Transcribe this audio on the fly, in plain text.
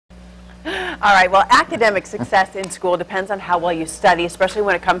All right, well, academic success in school depends on how well you study, especially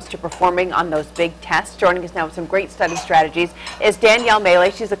when it comes to performing on those big tests. Joining us now with some great study strategies is Danielle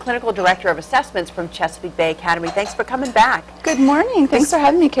Melee. She's the Clinical Director of Assessments from Chesapeake Bay Academy. Thanks for coming back. Good morning. Thanks for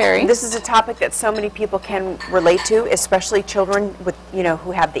having me, Carrie. This is a topic that so many people can relate to, especially children with,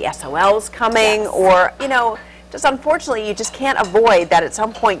 who have the SOLs coming, Yes. or, just unfortunately, you just can't avoid that at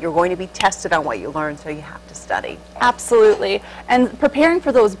some point you're going to be tested on what you learn, so you have to study. Absolutely. And preparing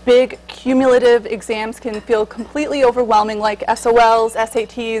for those big cumulative exams can feel completely overwhelming, like SOLs,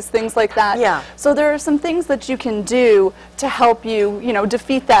 SATs, things like that. Yeah. So there are some things that you can do to help you,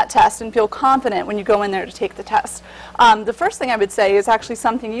 defeat that test and feel confident when you go in there to take the test. The first thing I would say is actually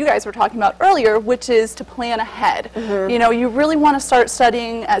something you guys were talking about earlier, which is to plan ahead. You really want to start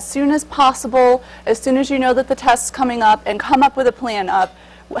studying as soon as possible, as soon as you know that the test's coming up, and come up with a plan up.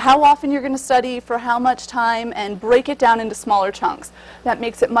 How often you're going to study, for how much time, and break it down into smaller chunks. That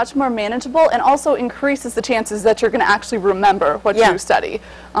makes it much more manageable and also increases the chances that you're going to actually remember what you study.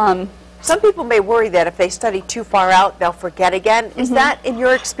 Some people may worry that if they study too far out, they'll forget again. Is that, in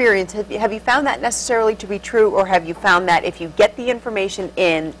your experience, have you found that necessarily to be true, or have you found that if you get the information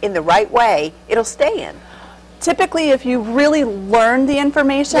in the right way, it'll stay in? Typically, if you really learn the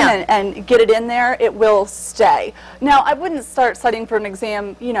information and get it in there, it will stay. Now, I wouldn't start studying for an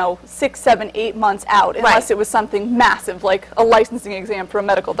exam, 6, 7, 8 months out, unless it was something massive, like a licensing exam for a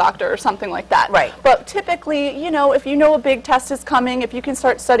medical doctor or something like that. Right. But typically, if you know a big test is coming, if you can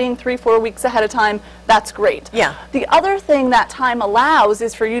start studying 3, 4 weeks ahead of time, that's great. Yeah. The other thing that time allows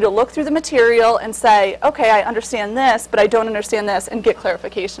is for you to look through the material and say, okay, I understand this, but I don't understand this, and get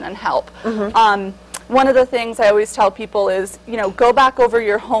clarification and help. One of the things I always tell people is, go back over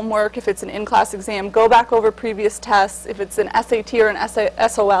your homework if it's an in-class exam, go back over previous tests if it's an SAT or an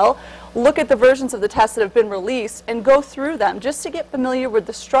SOL, look at the versions of the tests that have been released and go through them just to get familiar with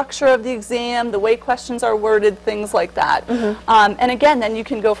the structure of the exam, the way questions are worded, things like that. And again, then you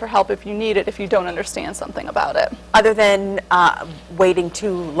can go for help if you need it, if you don't understand something about it. Other than waiting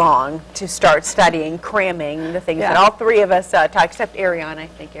too long to start studying, cramming, the things that all three of us talk, except Ariane. I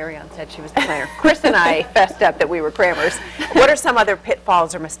think Ariane said she was the planner. Chris and I fessed up that we were crammers. What are some other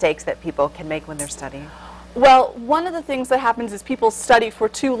pitfalls or mistakes that people can make when they're studying? Well, one of the things that happens is people study for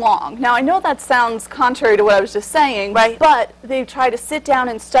too long. Now, I know that sounds contrary to what I was just saying, but they try to sit down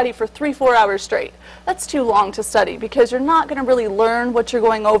and study for 3, 4 hours straight. That's too long to study because you're not going to really learn what you're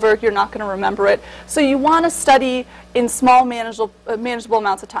going over. You're not going to remember it. So you want to study in small, manageable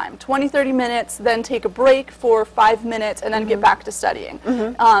amounts of time, 20, 30 minutes, then take a break for 5 minutes, and then get back to studying.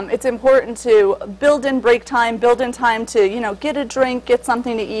 It's important to build in break time, build in time to, get a drink, get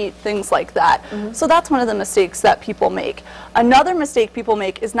something to eat, things like that. So that's one of the mistakes that people make. Another mistake people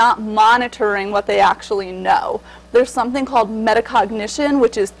make is not monitoring what they actually know. There's something called metacognition,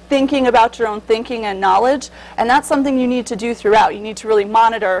 which is thinking about your own thinking and knowledge, and that's something you need to do throughout. You need to really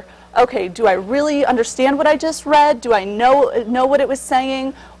monitor, okay, do I really understand what I just read? Do I know what it was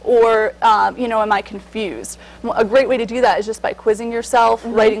saying? Or, am I confused? A great way to do that is just by quizzing yourself,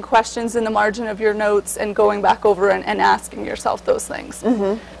 writing questions in the margin of your notes, and going back over and asking yourself those things.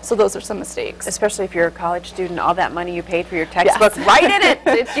 So those are some mistakes. Especially if you're a college student, all that money you paid for your textbook, write in it,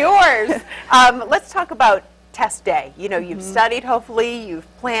 it's yours. Let's talk about test day. You've studied, hopefully, you've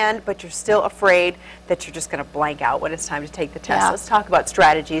planned, but you're still afraid that you're just going to blank out when it's time to take the test. Let's talk about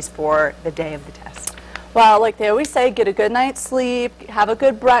strategies for the day of the test. Well, like they always say, get a good night's sleep, have a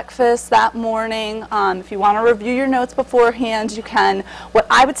good breakfast that morning. If you want to review your notes beforehand, you can. What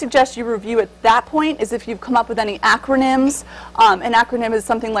I would suggest you review at that point is if you've come up with any acronyms. An acronym is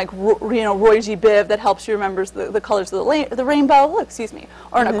something like, Roy G. Biv, that helps you remember the colors of the rainbow,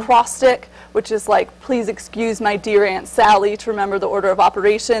 or an acrostic, which is like, please excuse my dear Aunt Sally, to remember the order of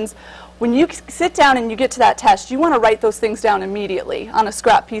operations. When you sit down and you get to that test, you want to write those things down immediately on a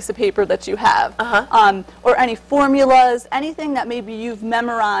scrap piece of paper that you have. Or any formulas, anything that maybe you've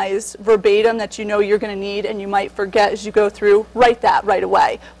memorized verbatim that you know you're going to need and you might forget as you go through, write that right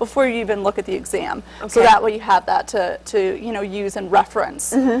away before you even look at the exam. So that way you have that to use and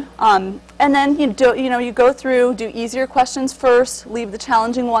reference. And then you go through, do easier questions first, leave the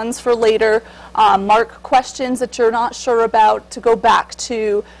challenging ones for later, mark questions that you're not sure about to go back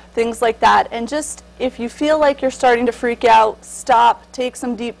to, things like that. And just, if you feel like you're starting to freak out, stop, take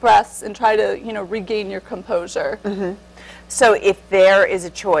some deep breaths, and try to, regain your composure. So if there is a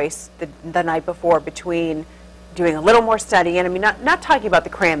choice the night before between doing a little more studying, and I mean, not talking about the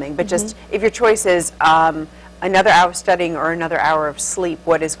cramming, but just if your choice is another hour of studying or another hour of sleep,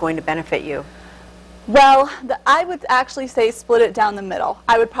 what is going to benefit you? Well, I would actually say split it down the middle.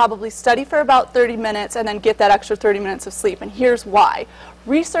 I would probably study for about 30 minutes and then get that extra 30 minutes of sleep. And here's why.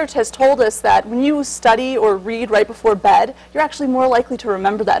 Research has told us that when you study or read right before bed, you're actually more likely to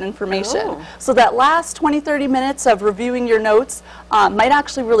remember that information. Oh. So that last 20, 30 minutes of reviewing your notes might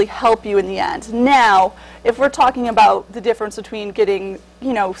actually really help you in the end. Now, if we're talking about the difference between getting,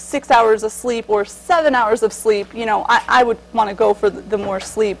 6 hours of sleep or 7 hours of sleep, I would want to go for the more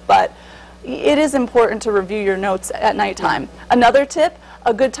sleep, but it is important to review your notes at nighttime. Another tip,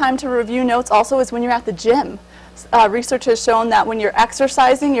 a good time to review notes also is when you're at the gym. Research has shown that when you're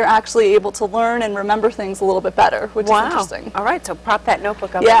exercising, you're actually able to learn and remember things a little bit better, which is interesting. All right, so prop that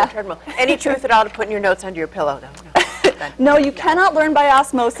notebook up on the treadmill. Any truth at all to putting your notes under your pillow, though? No, you cannot learn by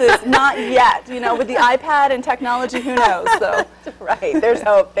osmosis, not yet. With the iPad and technology, who knows? So. Right, there's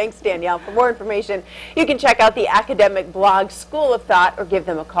hope. Thanks, Danielle. For more information, you can check out the academic blog School of Thought or give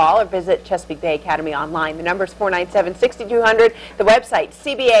them a call or visit Chesapeake Bay Academy online. The number is 497-6200. The website,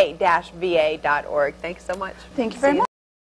 cba-va.org. Thanks so much. Thank you very much.